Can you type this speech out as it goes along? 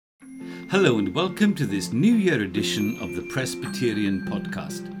Hello and welcome to this New Year edition of the Presbyterian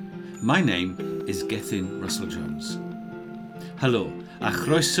podcast. My name is Gethin Russell Jones. Helo, a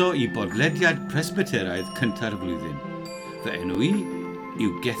chroeso I bodlediad Presbyteraidd Cynta'r Flwyddyn. Fy enw I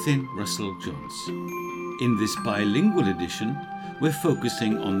yw Gethin Russell Jones. In this bilingual edition, we're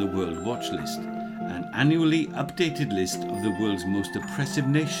focusing on the World Watch List, an annually updated list of the world's most oppressive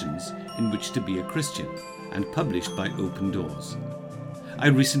nations in which to be a Christian, and published by Open Doors. I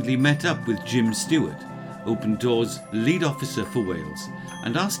recently met up with Jim Stewart, Open Doors lead officer for Wales,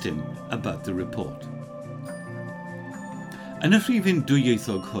 and asked him about the report. Yn y rhifyn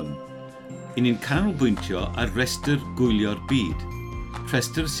dwyieithog hwn, ni'n canolbwyntio ar Rhestr Gwylio'r Byd,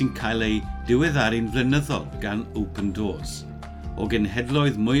 rhestr sy'n cael ei diweddaru'n flynyddol gan Open Doors, o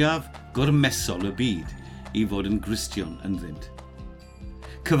genhedloedd mwyaf gormesol y byd i fod yn Gristion ynddynt.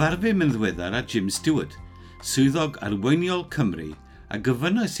 Cyfarfym yn ddiweddar â Jim Stewart, swyddog arweiniol Cymru, a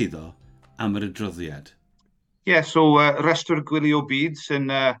gyfynnais iddo am yr adroddiad. Rhestr Gwylio'r Byd sy'n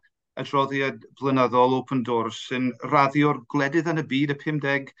adroddiad blynyddol Open Doors sy'n raddio'r gwledydd yn y byd y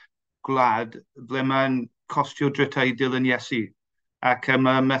 50 gwlad ble mae'n costio dritau dilyn Iesu. Ac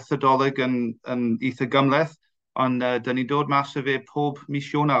mae methodoleg yn eitha gymleth, ond dyn ni'n dod mas o fe pob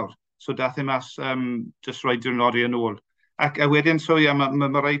mis Ionawr. So dath e mas just rhoi diwrnodau yn ôl. Ac wedyn,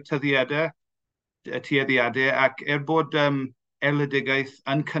 mae rhai tueddiadau ac bod erledigaeth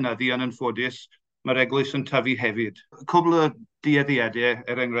yn cynyddu yn ffodus, mae'r eglwys yn tyfu hefyd. Cwbl o dueddiadau,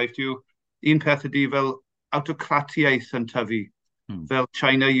 enghraifft yw, un peth ydy fel awtocratiaeth yn tyfu. Fel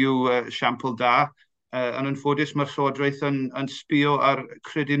China yw siampl da. Yn ffodus, mae'r llywodraeth yn sbio ar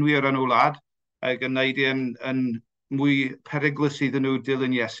credinwyr yn y wlad ac yn gwneud yn mwy peryglus iddyn nhw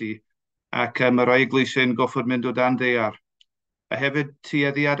dilyn Iesu. Ac mae'r rhai eglwysau'n goffod mynd o dan ddaear. A hefyd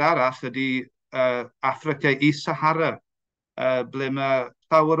tueddiad arall ydy Africa i Sahara, ble mae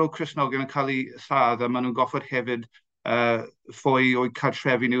llawer o Cristnogion yn cael eu lladd a maen nhw'n goffod hefyd ffoi o'i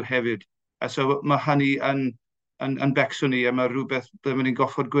cartrefi nhw hefyd. So mae hynny yn becso ni a mae rhywbeth ble maen nhw'n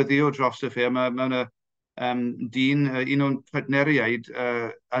goffod gweddio dros y ffe. Mae yna dyn, un o'n partneriaid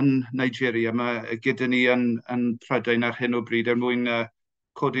yn Nigeria, mae gyda ni yn Prydain ar hyn o bryd mwyn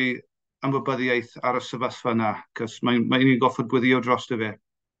codi ymwybyddiaeth ar y sefyllfa yna, cos mae'n ni'n goffod gweddio dros y fe.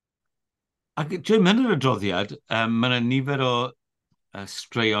 Ac Jim, yn yr adroddiad, mae yna nifer o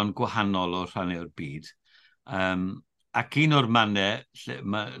straeon gwahanol o rhannau o'r byd. Ac un o'r mannau lle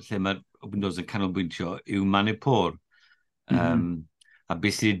mae'r Open Doors yn canolbwyntio yw Manipur. A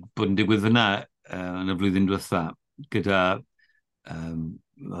beth sydd bod yn digwydd fyna yn y flwyddyn diwetha, gyda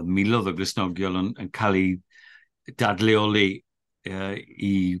miloedd o Gristnogion yn cael eu dadleoli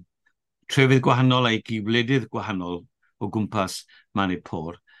i trefydd gwahanol ac i wledydd gwahanol o gwmpas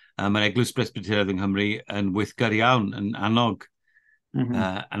Manipur. Mae'r Eglwys Bresbyteraidd yng Nghymru yn weithgar iawn, yn annog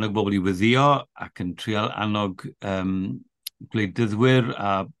bobl i weddio ac yn trial annog gwleidyddwyr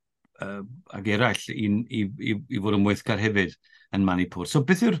ac eraill i fod yn weithgar hefyd yn Manipur. So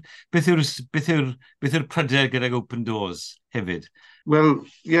beth yw'r pryder gyda'r Open Doors hefyd? Wel,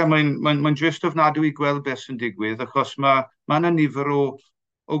 mae'n jyst ofnadwy i gweld beth sy'n digwydd, achos mae yna nifer o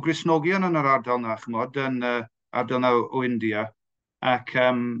Gristnogion yn yr ardal na, chymod, yn ardal na o India. Ac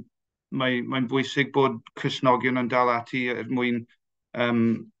mae'n bwysig bod Cristnogion yn dal ati mwyn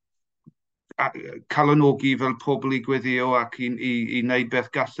calonogi fel pobl i gweddio ac i wneud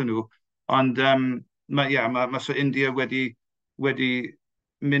beth gallen nhw. Ond mae India wedi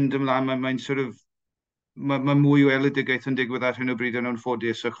mynd ymlaen, mae mwy o erledigaeth yn digwydd ar hyn o bryd yn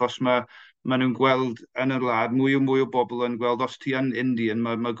ffodus, achos mae nhw'n gweld yn y wlad, mwy o bobl yn gweld os ti yn Indian,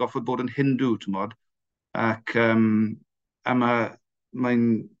 mae goffod bod yn Hindu, tymod. Ac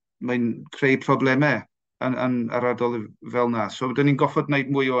mae'n creu problemau yn yr ardal fel yna. So, dyn ni'n goffod gwneud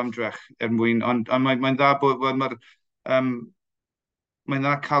mwy o ymdrech mwyn, ond mae'n dda bod mae'n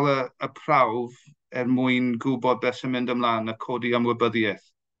dda cael y prawf mwyn gwybod beth sy'n mynd ymlaen a codi ymwybyddiaeth.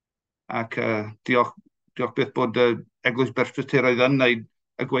 Ac diolch beth bod Eglwys Bresbyteraidd yn gwneud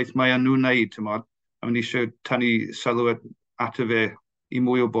y gweith mae nhw'n gwneud, tymod. A mae'n eisiau tynnu sylw at y fe i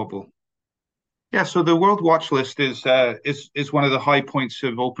mwy o bobl. Yeah, so the World Watch List is one of the high points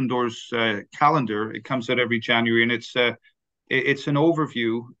of Open Doors calendar. It comes out every January, and it's an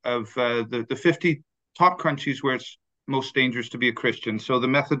overview of the 50 top countries where it's most dangerous to be a Christian. So the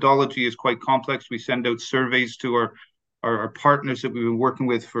methodology is quite complex. We send out surveys to our partners that we've been working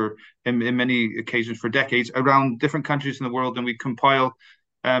with in many occasions for decades around different countries in the world, and we compile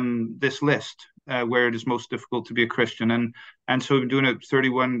this list. Where it is most difficult to be a Christian. And so we've been doing it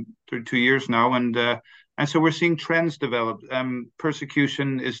 32 years now. And so we're seeing trends develop.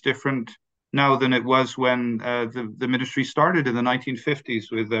 Persecution is different now than it was when the ministry started in the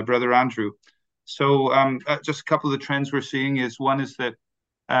 1950s with Brother Andrew. So just a couple of the trends we're seeing is one is that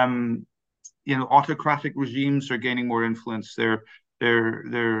autocratic regimes are gaining more influence. They're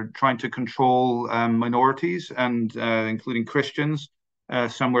trying to control minorities and including Christians.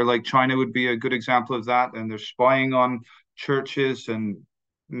 Somewhere like China would be a good example of that, and they're spying on churches, and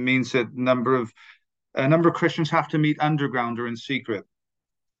means that a number of Christians have to meet underground or in secret.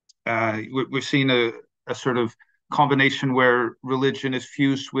 We're seeing a sort of combination where religion is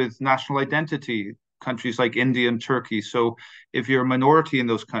fused with national identity. Countries like India and Turkey. So if you're a minority in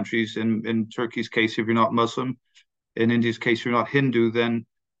those countries, in Turkey's case, if you're not Muslim, in India's case, you're not Hindu, then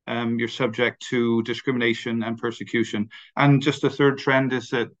you're subject to discrimination and persecution. And just a third trend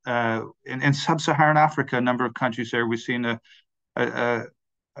is that in sub-Saharan Africa, a number of countries there, we've seen a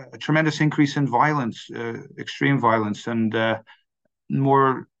tremendous increase in violence, extreme violence, and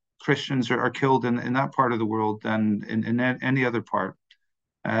more Christians are killed in that part of the world than in any other part.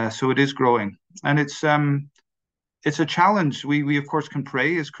 So it is growing, and it's a challenge. We of course can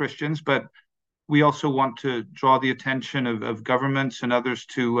pray as Christians, but we also want to draw the attention of governments and others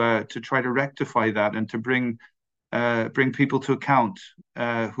to try to rectify that and to bring people to account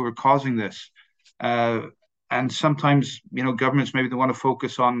who are causing this. And sometimes governments maybe they want to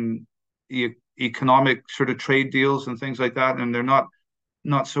focus on economic sort of trade deals and things like that, and they're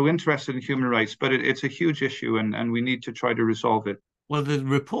not so interested in human rights. But it's a huge issue, and we need to try to resolve it. Well, the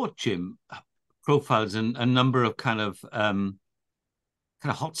report, Jim, profiles a number of kind of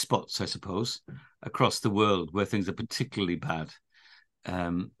hotspots, I suppose, across the world where things are particularly bad,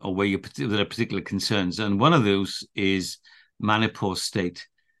 or where there are particular concerns. And one of those is Manipur state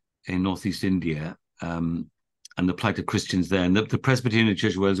in northeast India, and the plight of Christians there. And the Presbyterian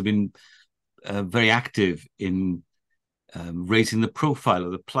Church of Wales have been very active in raising the profile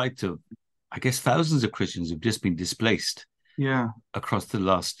of the plight of, I guess, thousands of Christians who've just been displaced. Yeah, across the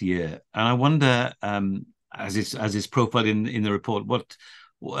last year. And I wonder, as is profiled in the report, what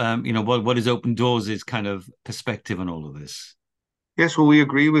is Open Doors' kind of perspective on all of this? Yes, well, we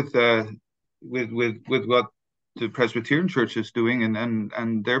agree with what the Presbyterian Church is doing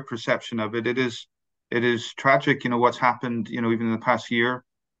and their perception of it. It is tragic, what's happened, even in the past year,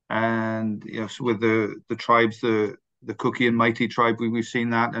 and so with the tribes, the Kuki and Mighty tribe, we've seen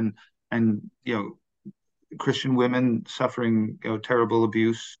that, and Christian women suffering terrible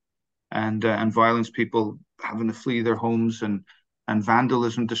abuse and violence, people having to flee their homes, and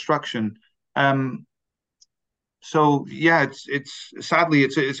vandalism, destruction. So yeah, it's sadly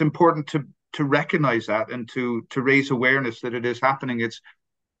it's important to recognize that and to raise awareness that it is happening.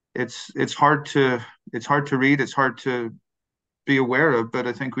 It's hard to read, it's hard to be aware of, but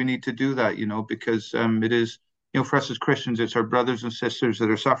I think we need to do that, because it is. For us as Christians, it's our brothers and sisters that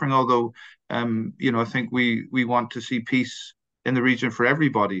are suffering. Although, I think we want to see peace in the region for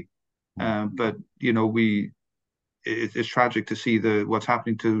everybody. But it's tragic to see what's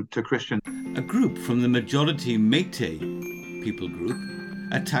happening to Christians. A group from the majority Métis people group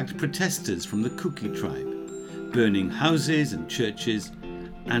attacked protesters from the Kuki tribe, burning houses and churches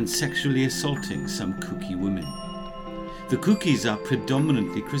and sexually assaulting some Kuki women. The Kukis are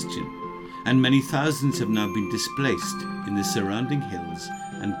predominantly Christian, and many thousands have now been displaced in the surrounding hills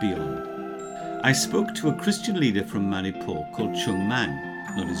and beyond. I spoke to a Christian leader from Manipur called Chung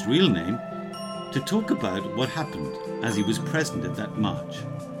Man, not his real name, to talk about what happened as he was present at that march.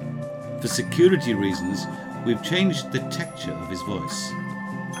 For security reasons, we've changed the texture of his voice.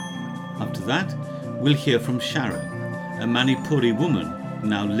 After that, we'll hear from Sharon, a Manipuri woman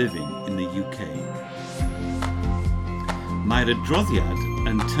now living in the UK. Mae'r adroddiad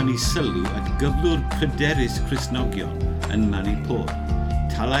yn tynnu sylw at gyflwr pryderus Cristnogion yn Manipur,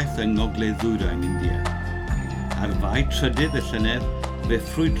 talaith yng ngogledd-ddwyrain India. Ar fai trydydd y llynedd, fe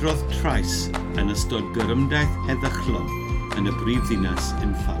ffrwydrodd trais yn ystod gyrymdaeth heddychlon yn y brifddinas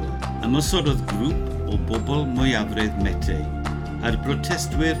Imphala. Ymosododd grŵp o bobl mwyafredd Metei a'r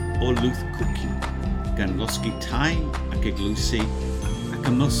brotestwyr o lwth Kuki, gan losgi tai ac eglwysi ac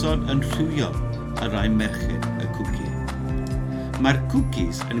ymosod yn rhywiol y rai merched y Kuki. Mae'r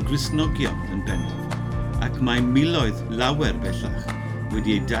Kukis yn Gristnogion yn bennod, ac mae miloedd lawer bellach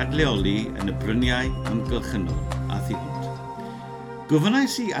wedi ei dadleoli yn y bryniau amgylchynol a thuhont.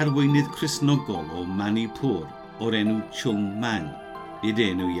 Gofynnais i arweinydd Cristnogol o Manipur o'r enw Chung Man, nid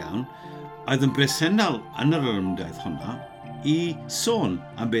enw iawn, oedd yn bresennol yn yr orymdaeth honna i sôn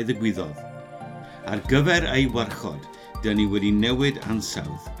am beth ddigwyddodd. Ar gyfer ei warchod, dyn ni wedi newid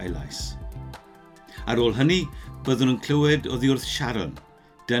ansawdd ei lais. Ar ôl hynny, byddwn yn clywed oddi wrth Sharon,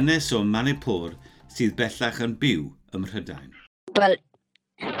 dynes o Manipur sydd bellach yn byw ym Mhrydain. Wel,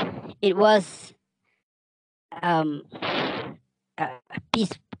 it was a,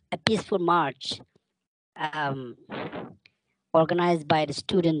 a peaceful march organized by the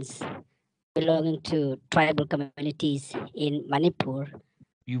students belonging to tribal communities in Manipur.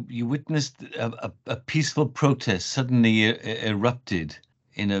 You witnessed a peaceful protest suddenly erupted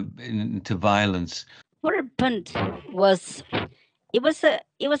into violence. What happened was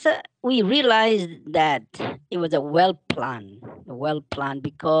we realized that it was a well planned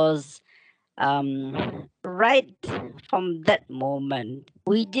because right from that moment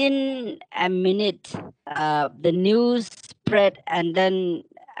we didn't minute the news spread, and then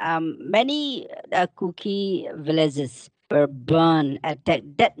many Kuki villages were burned,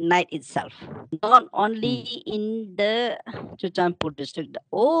 attacked that night itself. Not only in the Chuchampur district,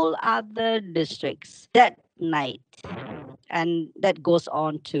 all other districts that night, and that goes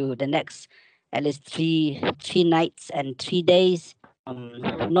on to the next at least three nights and 3 days,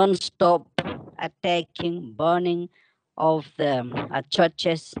 non-stop attacking, burning of the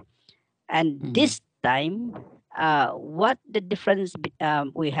churches. And this time, what the difference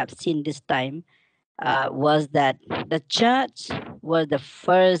we have seen this time was that the church was the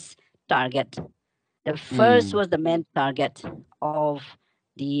first target. The first was the main target of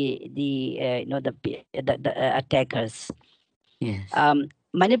the attackers. Yes.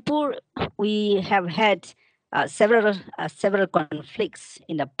 Manipur, we have had several conflicts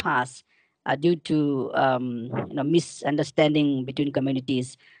in the past due to misunderstanding between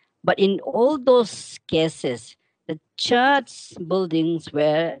communities. But in all those cases, the church buildings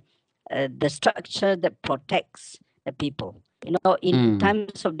were the structure that protects the people. In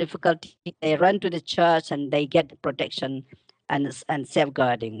times of difficulty, they run to the church and they get protection and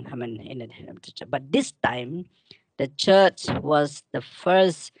safeguarding. But this time, the church was the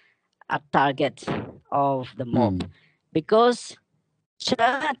first target of the mob, because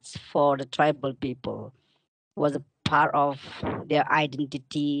church for the tribal people was a part of their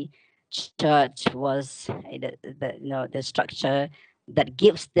identity. Church was the structure that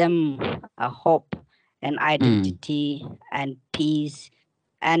gives them a hope and identity and peace,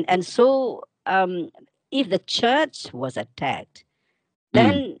 and so if the church was attacked,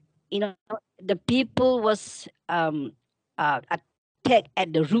 then the people was attacked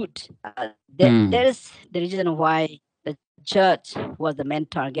at the root. There is the reason why the church was the main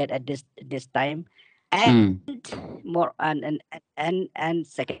target at this time, and more and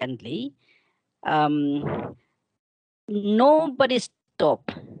secondly, nobody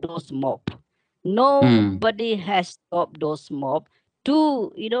stopped those mob. Nobody has stopped those mob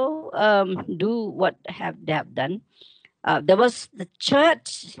to do what they have done. There was the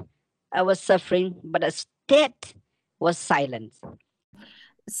church was suffering, but the state was silent.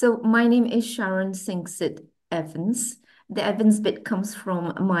 So my name is Sharon Singsit Evans. The Evans bit comes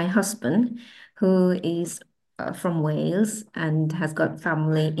from my husband, who is from Wales and has got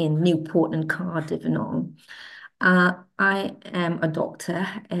family in Newport and Cardiff and all. I am a doctor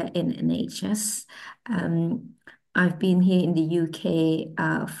in NHS. I've been here in the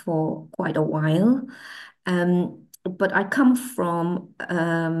UK for quite a while, but I come from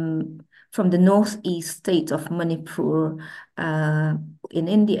the northeast state of Manipur in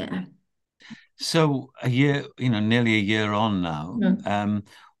India. So nearly a year on now.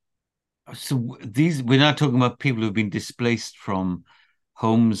 So we're now talking about people who've been displaced from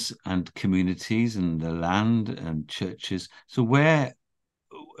homes and communities and the land and churches. So where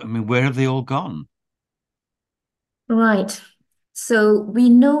have they all gone? Right. So we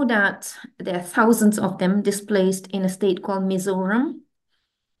know that there are thousands of them displaced in a state called Mizoram.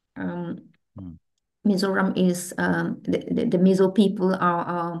 Mizoram is the Mizo people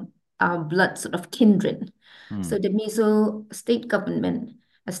are our blood sort of kindred. So the Mizo state government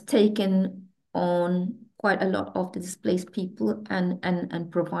has taken on quite a lot of the displaced people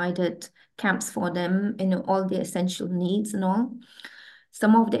and provided camps for them, all the essential needs and all.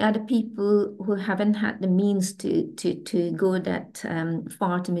 Some of the other people who haven't had the means to go that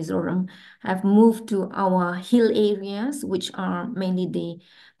far to Mizoram have moved to our hill areas, which are mainly the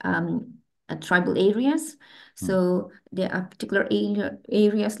tribal areas. So there are particular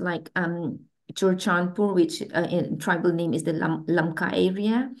areas like Churchanpur, which in tribal name is the Lamka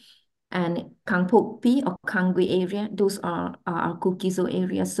area, and Kangpokpi or Kangwi area. Those are our Kukizo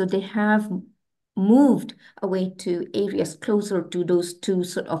areas. So they have moved away to areas closer to those two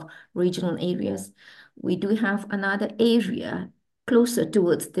sort of regional areas. We do have another area closer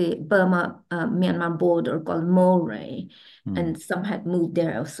towards the Burma-Myanmar border called Moray, and some had moved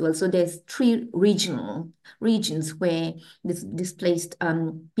there as well. So there's 3 regions where this displaced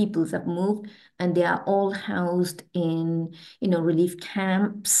peoples have moved, and they are all housed in, relief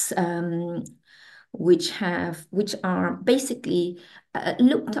camps, which are basically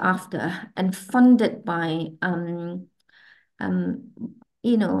looked after and funded by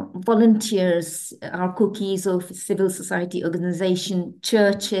volunteers, our cookies of civil society organization,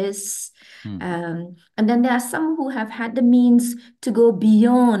 churches. And then there are some who have had the means to go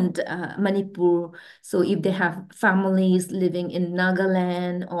beyond Manipur. So if they have families living in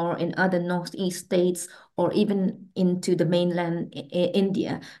Nagaland or in other Northeast states, or even into the mainland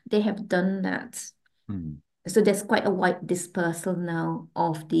India, they have done that. So there's quite a wide dispersal now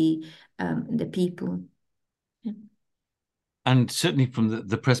of the people. Yeah. And certainly from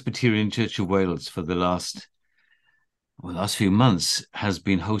the Presbyterian Church of Wales for the last few months has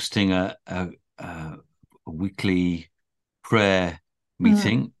been hosting a weekly prayer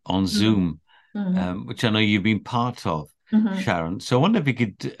meeting on Zoom, which I know you've been part of, Sharon. So I wonder if you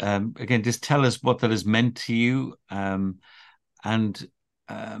could, again, just tell us what that has meant to you, and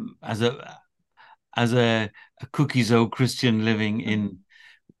as a cookies-o Christian living in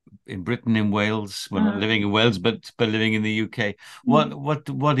Britain, in Wales, well, not living in Wales, but living in the UK,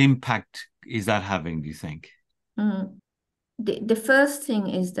 what impact is that having, do you think? The first thing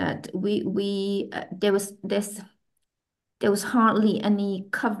is that there was hardly any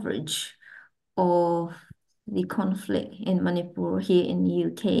coverage of the conflict in Manipur here in the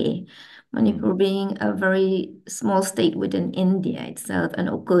UK. Manipur being a very small state within India itself, and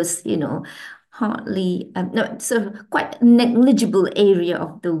of course, hardly, so quite negligible area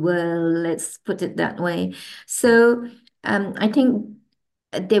of the world, let's put it that way. So I think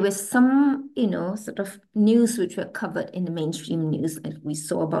there was some, sort of news which were covered in the mainstream news, as we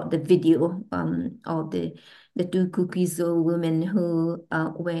saw about the video of the 2 cookies-o women who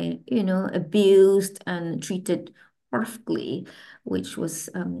were, abused and treated horrifically, which was,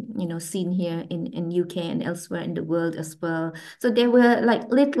 seen here in UK and elsewhere in the world as well. So there were like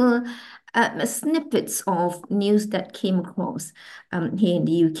little snippets of news that came across here in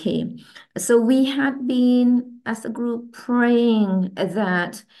the UK. So we had been, as a group, praying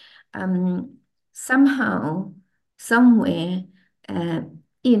that somehow, somewhere,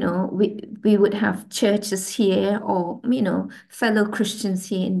 we would have churches here, or fellow Christians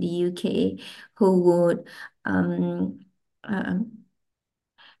here in the UK who would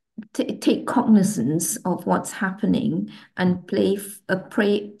take cognizance of what's happening and pray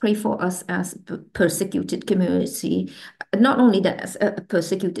for us as a persecuted community, not only that, as a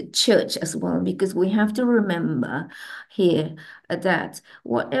persecuted church as well, because we have to remember here that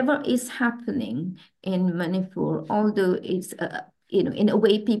whatever is happening in Manipur, although it's in a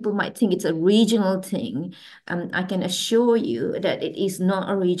way people might think it's a regional thing, I can assure you that it is not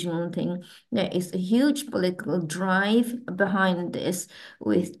a regional thing. There is a huge political drive behind this,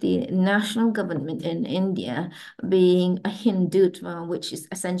 with the national government in India being a Hindutva, which is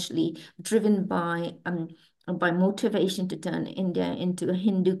essentially driven by motivation to turn India into a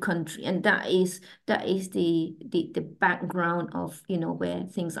Hindu country, and that is the background of where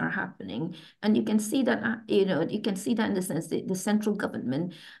things are happening. And you can see that you can see that in the sense that the central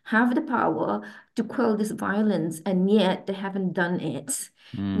government have the power to quell this violence, and yet they haven't done it.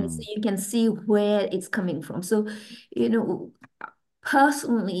 And so you can see where it's coming from. So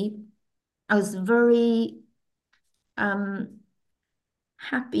personally, I was very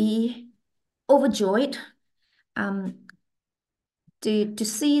happy, overjoyed to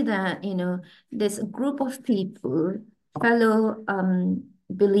see that there's a group of people, fellow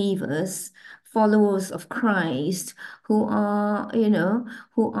believers, followers of Christ, who are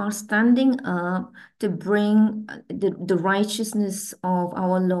standing up to bring the righteousness of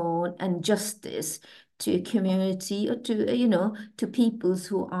our Lord and justice to a community, or to peoples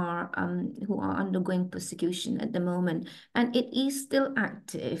who are undergoing persecution at the moment. And it is still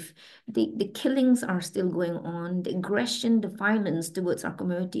active. The killings are still going on. The aggression, the violence towards our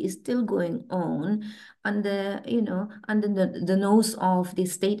community is still going on under the nose of the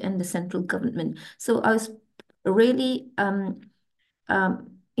state and the central government. So I was really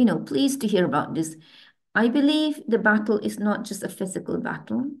pleased to hear about this. I believe the battle is not just a physical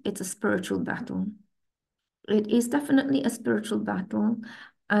battle, it's a spiritual battle. It is definitely a spiritual battle,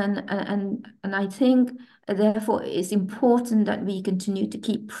 and I think therefore it's important that we continue to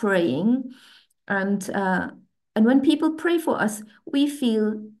keep praying, and when people pray for us, we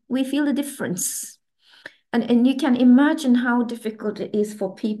feel the difference. And you can imagine how difficult it is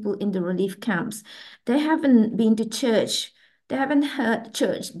for people in the relief camps. They haven't been to church. They haven't heard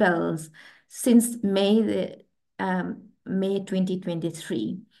church bells since May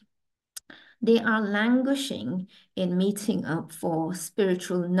 2023. They are languishing in meeting up for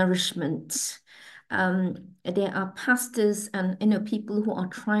spiritual nourishment. There are pastors and people who are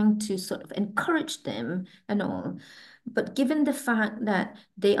trying to sort of encourage them and all. But given the fact that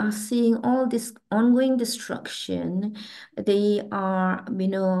they are seeing all this ongoing destruction, they are,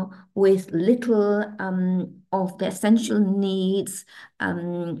 with little of the essential needs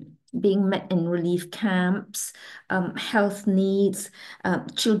being met in relief camps, health needs,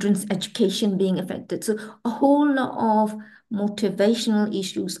 children's education being affected. So a whole lot of motivational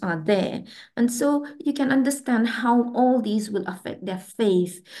issues are there. And so you can understand how all these will affect their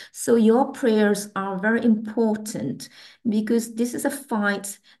faith. So your prayers are very important, because this is a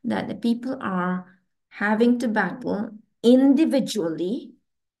fight that the people are having to battle individually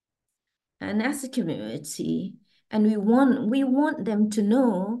and as a community. And we want them to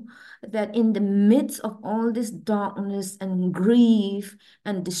know that in the midst of all this darkness and grief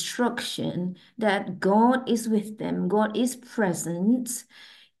and destruction, that God is with them, God is present.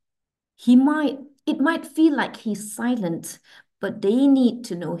 It might feel like he's silent, but they need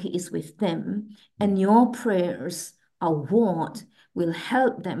to know he is with them. And your prayers are what will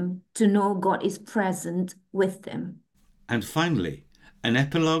help them to know God is present with them. And finally, an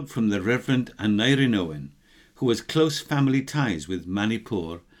epilogue from the Rev Aneurin Owen, who has close family ties with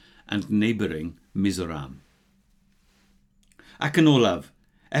Manipur and neighbouring Mizoram. Ac yn olaf,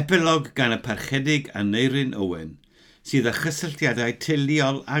 epilogue gan y parchedig Aneurin Owen, sydd â chysylltiadau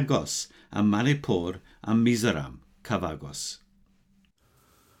teuluol agos a Manipur a Mizoram cyfagos.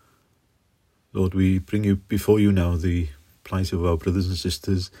 Lord, we bring you before you now the plight of our brothers and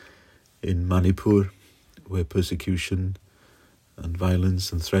sisters in Manipur, where persecution and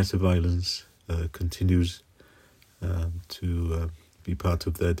violence and threat of violence continues to be part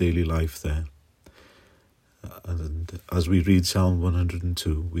of their daily life there. And as we read Psalm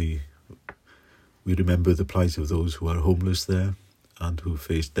 102, we remember the plight of those who are homeless there and who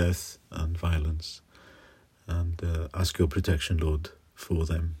face death and violence, and ask your protection, Lord, for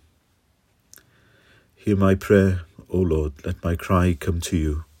them. Hear my prayer, O Lord, let my cry come to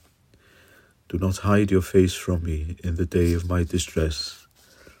you. Do not hide your face from me in the day of my distress.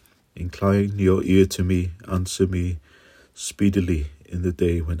 Incline your ear to me, answer me speedily in the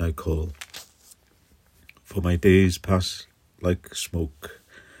day when I call. For my days pass like smoke,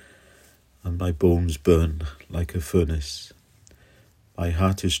 and my bones burn like a furnace. My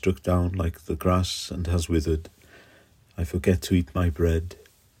heart is struck down like the grass and has withered. I forget to eat my bread.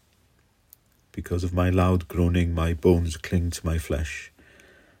 Because of my loud groaning, my bones cling to my flesh.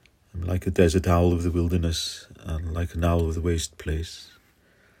 I'm like a desert owl of the wilderness, and like an owl of the waste place.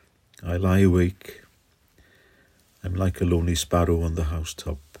 I lie awake. I'm like a lonely sparrow on the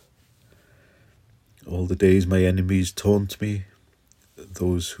housetop. All the days my enemies taunt me.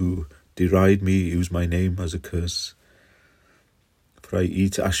 Those who deride me use my name as a curse. For I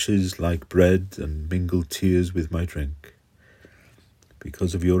eat ashes like bread and mingle tears with my drink.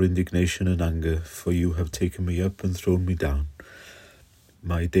 Because of your indignation and anger, for you have taken me up and thrown me down.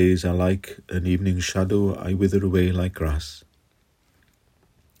 My days are like an evening shadow, I wither away like grass.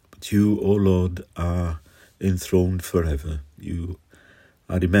 But you, O Lord, are enthroned forever. You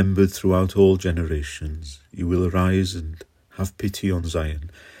are remembered throughout all generations. You will arise and have pity on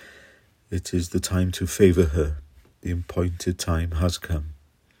Zion. It is the time to favour her. The appointed time has come.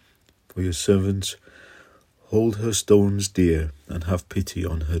 For your servants hold her stones dear and have pity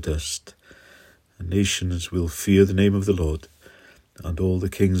on her dust. And nations will fear the name of the Lord, and all the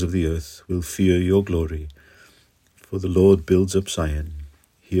kings of the earth will fear your glory. For the Lord builds up Zion.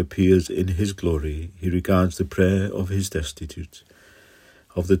 He appears in his glory. He regards the prayer of the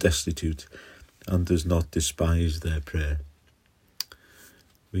destitute, and does not despise their prayer.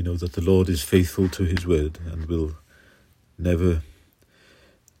 We know that the Lord is faithful to his word and will never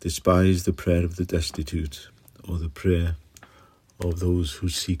despise the prayer of the destitute or the prayer of those who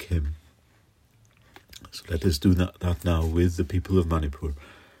seek him. So let us do that now with the people of Manipur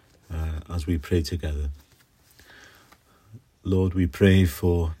as we pray together. Lord, we pray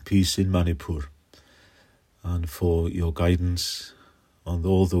for peace in Manipur and for your guidance on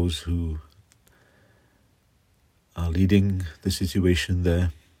all those who are leading the situation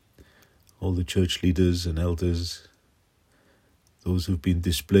there, all the church leaders and elders, those who've been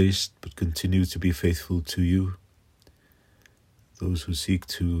displaced but continue to be faithful to you, those who seek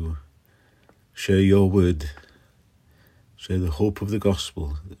to share your word, share the hope of the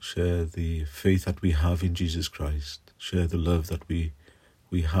gospel, share the faith that we have in Jesus Christ, share the love that we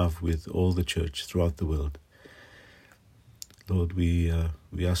have with all the church throughout the world. Lord, we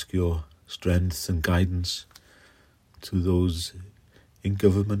ask your strength and guidance to those in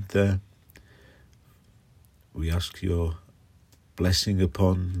government there. We ask your blessing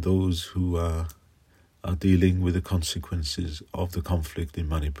upon those who are dealing with the consequences of the conflict in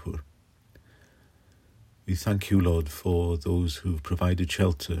Manipur. We thank you, Lord, for those who've provided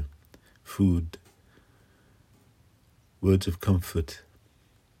shelter, food, words of comfort,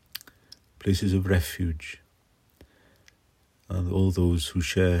 places of refuge, and all those who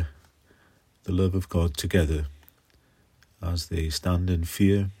share the love of God together as they stand in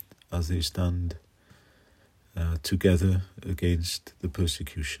fear, as they stand together against the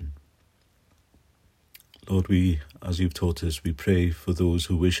persecution. Lord, as you've taught us, we pray for those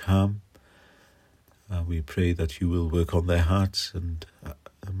who wish harm. We pray that you will work on their hearts and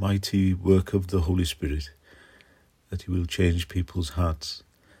a mighty work of the Holy Spirit, that you will change people's hearts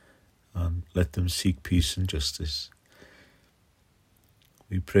and let them seek peace and justice.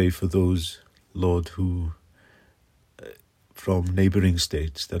 We pray for those, Lord, who from neighbouring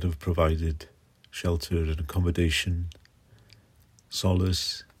states that have provided shelter and accommodation,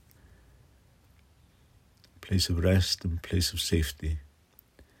 solace, place of rest and place of safety.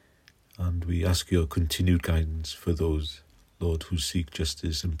 And we ask your continued guidance for those, Lord, who seek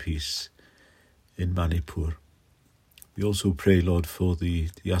justice and peace in Manipur. We also pray, Lord, for the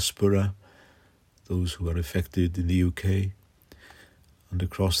diaspora, those who are affected in the UK and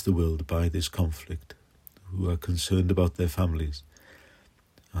across the world by this conflict, who are concerned about their families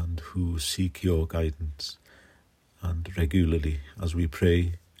and who seek your guidance. And regularly, as we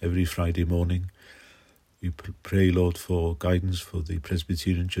pray every Friday morning, we pray, Lord, for guidance for the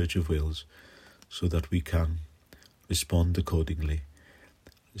Presbyterian Church of Wales so that we can respond accordingly,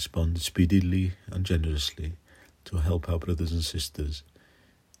 respond speedily and generously to help our brothers and sisters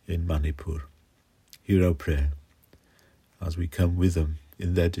in Manipur. Hear our prayer as we come with them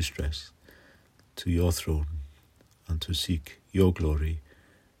in their distress to your throne and to seek your glory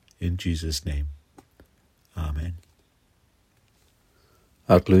in Jesus' name. Amen.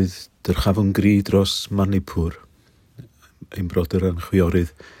 Arglwydd dyrchafon gri dros Manipur, ein brodyr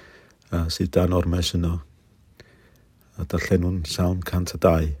Anghyfiawnder sydd dan ormes yno, a darllen nhw'n Salm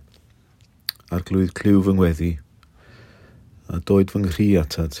 102. Arglwydd cliw fy ngweddi, a doed fy nghri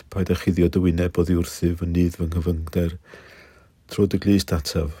atad, paid a chuddio dy wyneb oddi wrthyf fy nydd fy nghyfyngder, trod y glist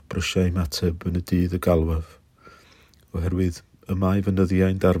ataf, brysiau mateb yn y dydd y galwaf, oherwydd y mae fy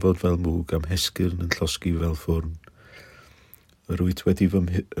nyddiau'n darfod fel mwg am hesgyrn yn llosgi fel ffwrn. Yr wyt wedi fy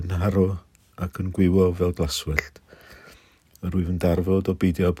nharo ac yn gwywo fel glaswellt. Yr wyf yn darfod o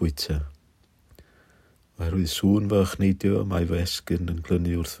beidio a bwyta. Oherwydd sŵn fy chneidio, mae fy esgyrn yn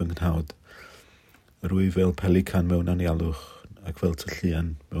glynu wrth fy nghnawd. Yr wyf fel pelican mewn anialwch ac fel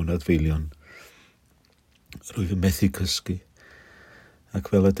tylluan mewn adfeilion. Yr wyf yn methu cysgu ac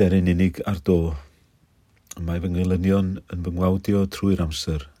fel aderyn unig ar do. Mae fy ngelynion yn fy ngwawdio trwy'r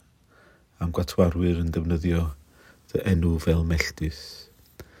amser am gwatwarwyr yn defnyddio dy enw fel melldydd.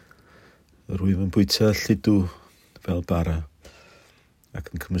 Yr wyf yn bwyta lludw fel bara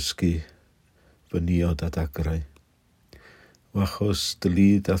ac yn cymysgu fy niod a dagrau. O achos dy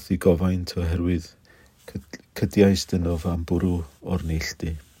lyd ath i gofaint oherwydd cydiais dynof am bwrw o'r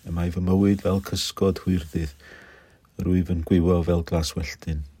neilltu. Y mae fy mywyd fel cysgod hwyrdydd, yr wyf yn gwywo fel glas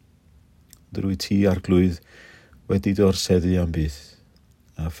welltyn. Yr wyt ti arglwydd wedi dorseddu am byth,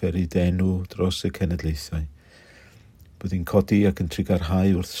 a pheri denw dros y cenedlaethau. Byddai'n codi ac yn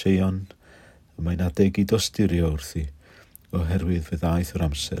trigarhau wrth Sharon, y mae'n adeg i dosturio wrthi, oherwydd fe ddaeth yr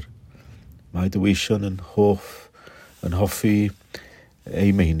amser. Mae dyweision yn hoffi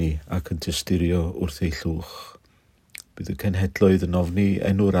ei meini ac yn tysturio wrth ei llwch. Bydd y cenhedloedd yn ofni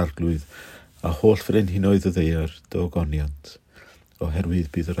enw'r arglwydd a holl frenhinoedd y ddeiar dy ogoniant,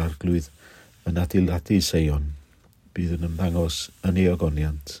 oherwydd bydd yr arglwydd yn adeiladu Seion, bydd yn ymddangos yn ei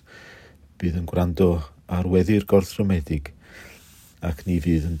ogoniant, bydd yn gwrando ar weddi'r gorthromedig ac ni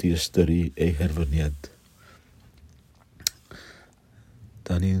fydd yn diastyru ei herfyniad.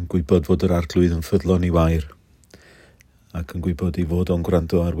 Da ni'n gwybod fod yr arglwydd yn ffyddlon i wair ac yn gwybod ei fod o'n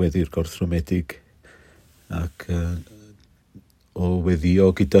gwrando ar weddi'r gorthromedig ac o weddio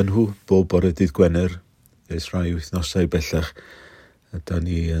gyda nhw bob bore dydd Gwener ers rhai wythnosau bellach. Da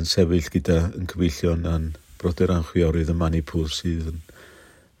ni yn sefyll gyda yn cyfeillion a'n brodyr Anghyfiawnder yn Manipur sydd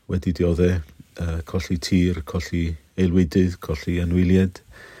wedi dioddau colli tir, colli eilwydydd, colli anwyliad,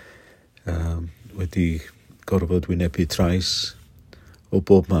 wedi gorfod wynebu trais o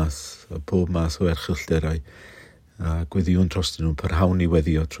bob math o erchyllderau, a gweddiwn trostyn nhw, parhawn i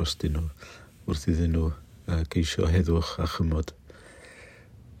weddio trostyn nhw, wrth iddyn nhw geisio heddwch a chymod.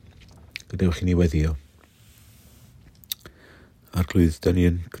 Gadewch i ni weddio. Arglwydd, da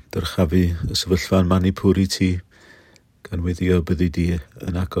ni'n dyrchafu y sefyllfa yn Manipuri ti, gan wedi'i byddi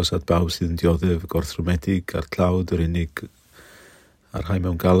yn agos at bawb sydd yn dioddef gorthrwmedig ar tlawd yr unig, a'r rhai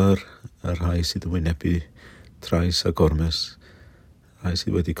mewn galar, a'r rhai sydd yn wynebu trais a gormes, rhai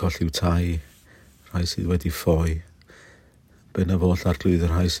sydd wedi colli'w tai, rhai sydd wedi ffoi. Bennaf oll arglwydd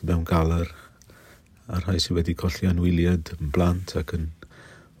yr rhai sydd mewn galar, a'r rhai sydd wedi colli anwyliad yn blant ac yn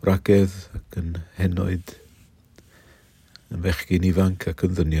wragedd ac yn henoed, yn fechgyn ifanc ac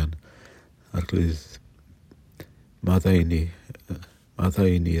yn ddynion. Arglwydd, madda i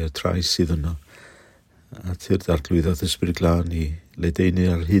ni y trais sydd yno. A ti'r arglwydd oedd ysbryd glân i ledeini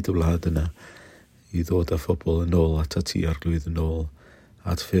ar hyd y wlad yna i ddod â phobl yn ôl at ati arglwydd yn ôl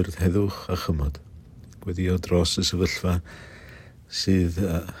at ffyrdd heddwch a chymod. Wedi'i dros y sefyllfa sydd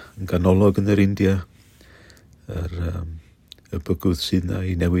yn ganolog yn yr India, y bygwth sydd yna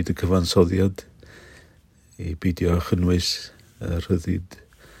i newid y cyfansoddiad, i beidio a chynnwys rhyddid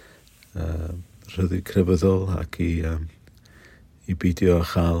crefyddol ac i beidio a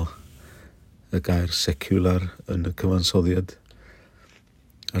chael y gair secular yn y cyfansoddiad.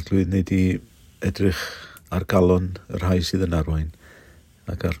 Arglwydd nid i edrych ar galon y rhai sydd yn arwain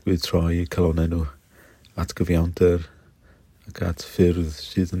ac arglwydd troi calonau nhw at gyfiawnder ac at ffyrdd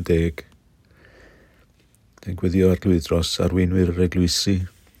sydd yn deg. Dwi'n gweddio arglwydd dros arweinwyr yr eglwysi,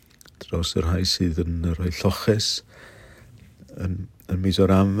 dros yr rhai sydd yn rhoi lloches yn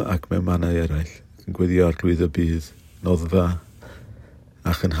Mizoram ac mewn mannau eraill. Dwi'n gweddio arglwydd y bydd noddfa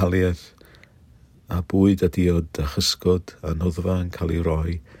a chynhaliaeth a bwyd a diod a chysgod a noddfa yn cael ei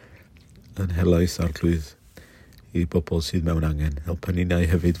roi yn helaeth arglwydd i bobl sydd mewn angen. Helpa ni neu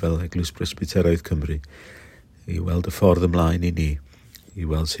hefyd fel Eglwys Bresbyteraidd Cymru i weld y ffordd ymlaen i ni, i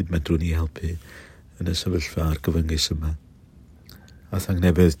weld sut medrwn ni helpu yn y sefyllfa a'r gyfyngys yma. A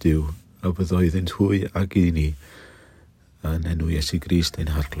thangnefedd Duw a byddoedd yn hwy ag i ni yn enw Iesu Grist ein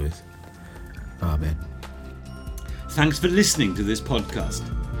harglwydd. Amen. Thanks for listening to this podcast.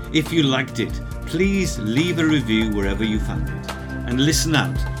 If you liked it, please leave a review wherever you found it and listen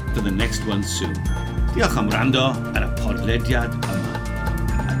out for the next one soon. Diolch am wrando ar y podlediad yma.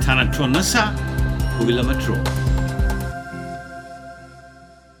 A tan y tro nesa, hwyl am y tro.